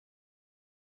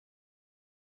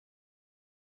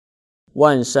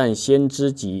万善先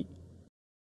知集。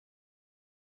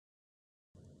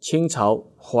清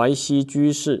朝淮西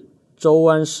居士周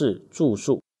安世著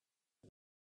述。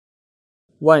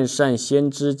万善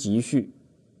先知集序。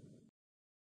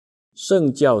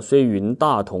圣教虽云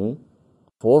大同，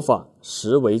佛法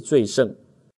实为最胜。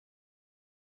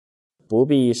不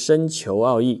必深求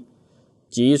奥义，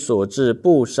即所至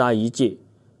不杀一戒，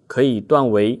可以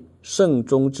断为圣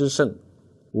中之圣，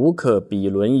无可比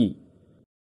伦矣。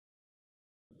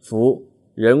夫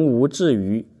人无至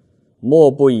于，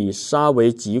莫不以杀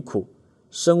为疾苦，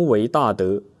生为大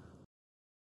德。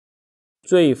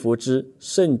罪福之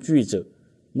甚巨者，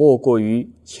莫过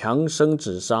于强生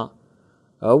止杀，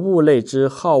而物类之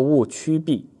好恶趋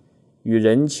避，与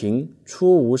人情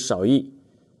出无少异，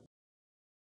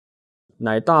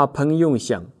乃大烹用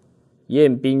饷、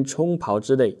宴宾冲袍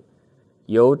之类，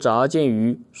由杂见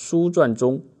于书传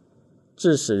中，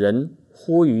致使人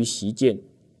忽于习见，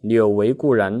柳为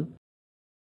固然。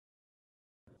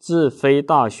自非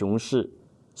大雄士，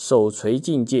手垂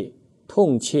境界，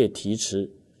痛切提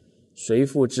持，谁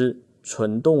复之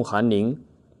蠢动寒凝，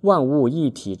万物一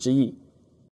体之意。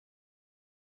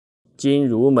今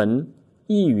儒门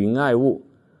亦云爱物，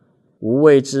无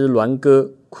谓之鸾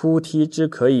歌哭啼之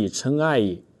可以称爱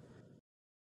也。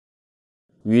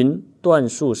云断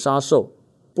树杀兽，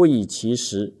不以其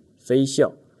实，非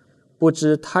笑，不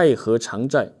知太和常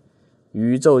在，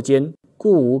宇宙间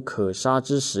故无可杀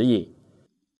之时也。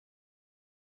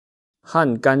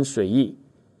汉干水益，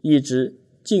亦之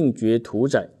净绝屠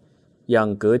宰，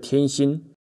养革天心，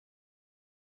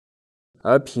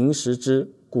而平时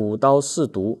之古刀四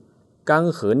毒、干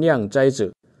涸酿斋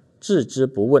者，置之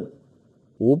不问，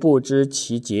无不知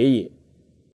其节也。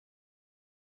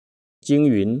经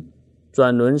云：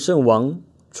转轮圣王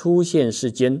出现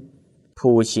世间，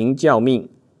普行教命，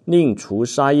宁除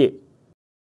杀业，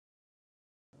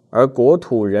而国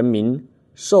土人民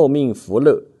受命福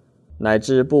乐，乃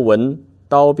至不闻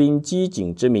刀兵机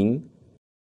警之名。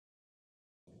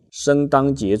生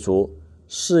当劫浊，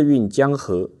世运江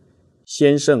河，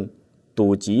先圣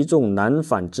睹极众难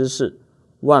反之事，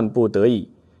万不得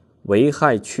已，为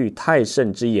害去太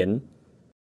甚之言。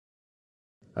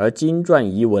而经传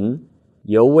遗文，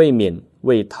犹未免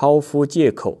为韬夫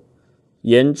借口，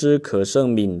言之可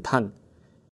胜泯叹。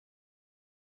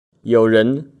有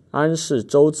人安世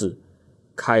周子，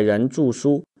慨然著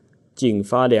书，谨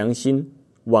发良心，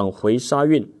挽回杀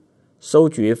运，收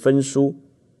掘分书，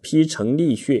披成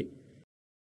力穴，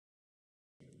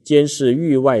监视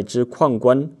域外之旷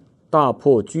观，大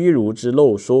破居儒之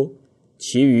漏说，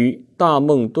其余大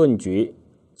梦顿觉，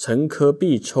沉疴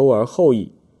必抽而后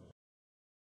已。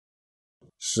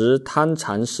时贪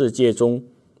禅世界中，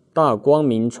大光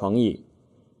明床也，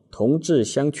同志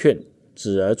相劝，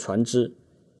止而传之。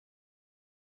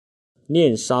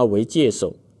念杀为戒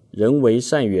守，人为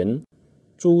善缘，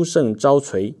诸圣昭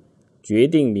垂，决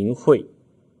定明慧，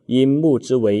因目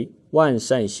之为万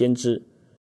善先知。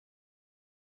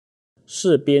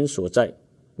世边所在，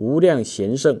无量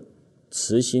贤圣，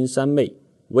慈心三昧，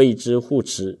为之护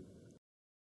持。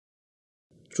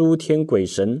诸天鬼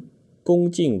神恭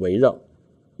敬围绕，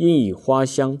因以花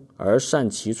香而善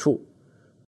其处。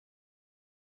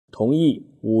同译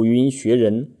五云学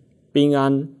人宾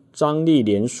安张力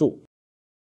连述。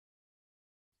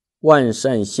万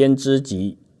善先知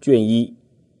集卷一。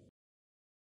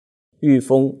御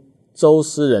封周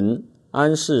司人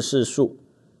安世世述。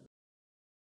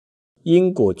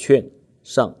因果劝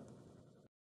上。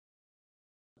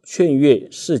劝阅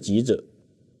是集者，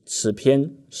此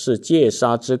篇是戒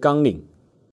杀之纲领。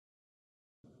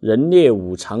人列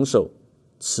五常守，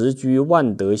辞居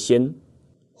万德先，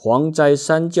蝗灾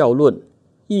三教论，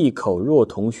异口若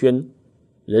同宣。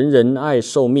人人爱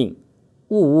受命，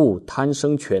物物贪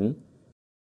生权。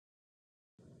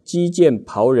击剑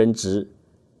袍人直，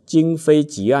今非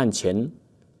及案前。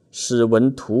使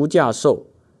闻图驾兽，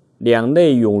两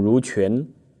内勇如泉。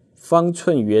方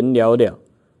寸圆了了，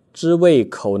知谓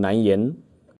口难言。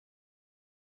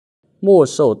莫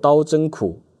受刀针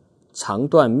苦，长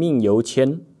断命犹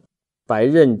牵。白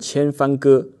刃千帆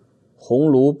割，红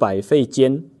炉百肺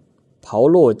煎。袍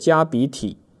落加鼻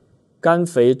体，肝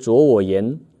肥灼我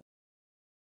言。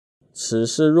此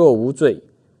事若无罪，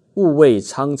勿谓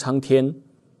苍苍天。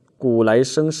古来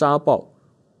生杀报，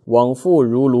往复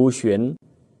如卢旋。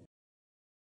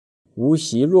无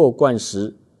习若冠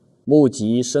时，目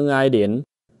及生哀怜。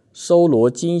收罗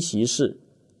金席事，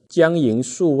将迎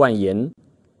数万言。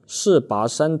誓拔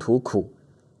山途苦，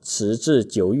辞至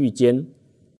九域间。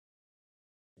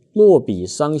落笔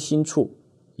伤心处，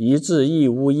一字亦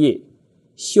呜咽。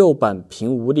绣板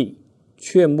平无力，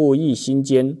劝目一心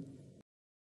间。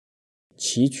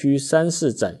崎岖3、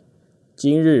4载，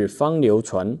今日方流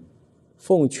传。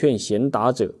奉劝贤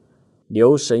达者，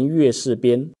留神阅世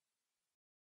边。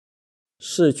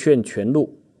释劝全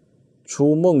录，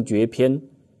出梦觉篇，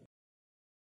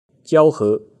交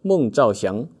合孟兆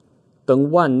祥，登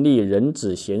万历人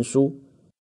子贤书。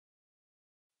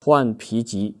患疲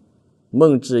疾，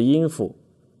梦至阴府。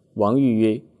王玉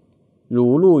曰：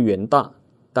汝路远大，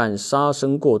但杀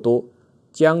生过多，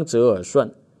将折耳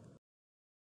算。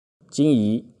今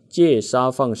宜戒杀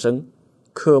放生，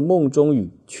克梦中语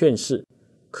劝示，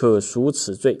可赎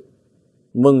此罪。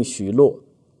孟许诺，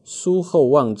书后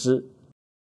望之。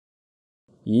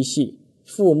一夕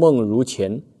复梦如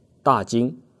前，大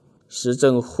惊，时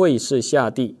正会试下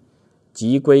地，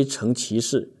即归成其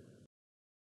事。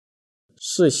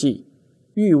是系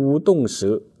玉无动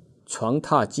舌，床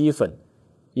榻积粉，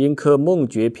因刻梦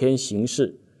觉篇行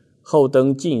事，后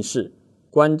登进士，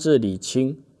官至礼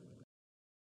卿。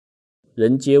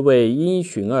人皆谓因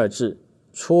循二字，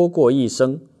戳过一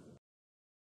生。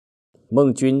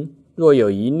孟君若有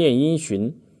一念因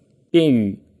循，便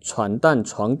与喘淡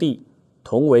床地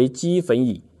同为积粉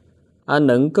矣，安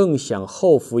能更享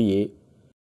后福也？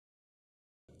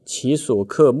其所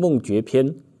刻梦觉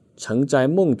篇，诚在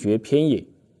梦觉篇也。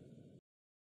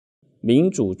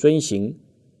民主遵行，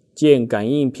见感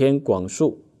应篇广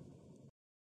述。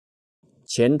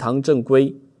钱塘正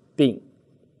规，并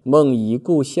孟以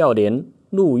故孝廉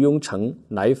陆雍城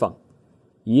来访，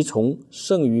仪从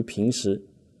甚于平时。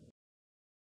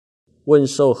问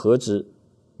授何职？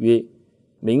曰：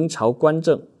明朝官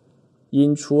正，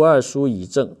因出2书以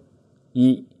正：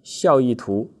一孝义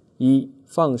图，一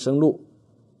放生录。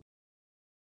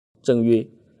正曰：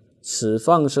此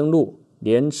放生录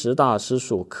莲池大师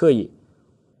所刻也，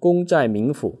功在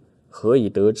冥府，何以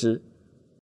得之？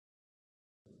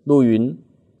录云：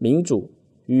明主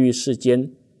欲世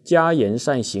间加言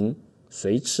善行，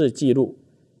随敕记录，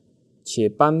且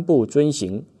颁布遵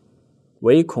行，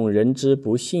唯恐人之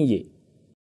不信也。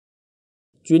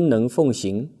君能奉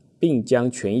行，并将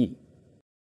全矣。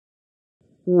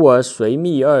吾而随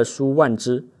密2书万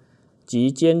之，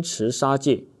即坚持杀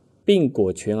戒，并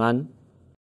果全安。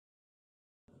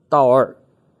道2，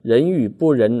人与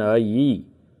不仁而已矣。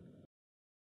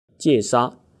戒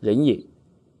杀，仁也；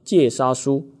戒杀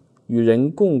书，与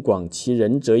人共广其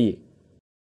仁者也。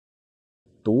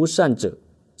独善者，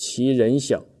其仁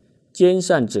小；兼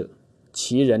善者，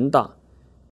其仁大。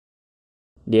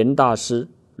莲大师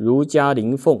儒家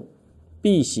灵凤，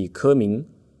必喜科名，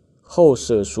后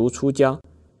舍俗出家，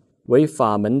为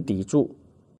法门砥柱。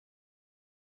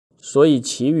所以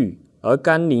其语而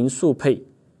甘霖速配，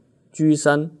居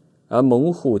山而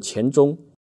猛虎黔中，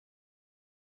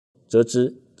则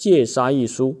知戒杀一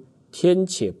书，天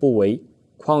且不为，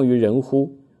况于人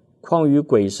乎？况于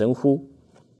鬼神乎？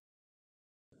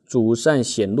主善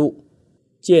显露，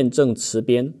见正辞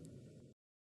编。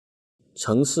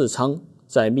程世昌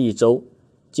在密州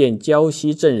见胶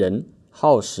西镇人，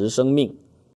好食生命，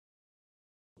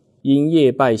因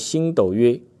夜拜星斗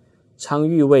曰：昌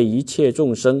欲为一切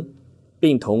众生，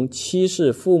并同七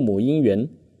世父母因缘，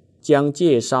将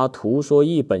戒杀图说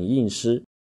一本印施。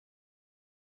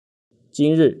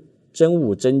今日真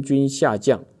武真君下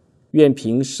降，愿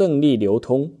凭胜利流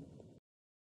通。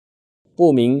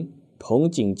不明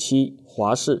彭景期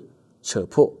华氏扯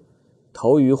破，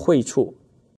投于会处。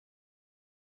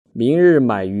明日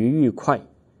买鱼欲快，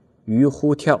鱼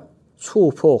忽跳，触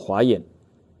破华眼，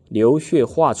流血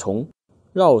化虫，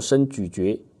绕身咀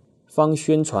嚼，方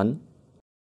宣传。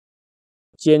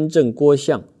监正郭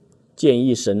相见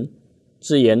一神，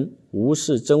自言无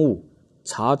事真武，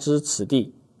察知此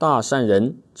地大善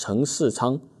人程世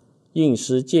昌，应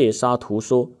施戒杀图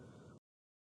说。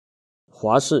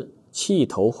华氏弃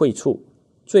头会处，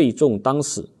罪重当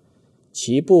死，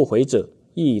其不回者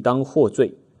亦当获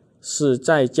罪，是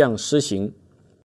再降施行。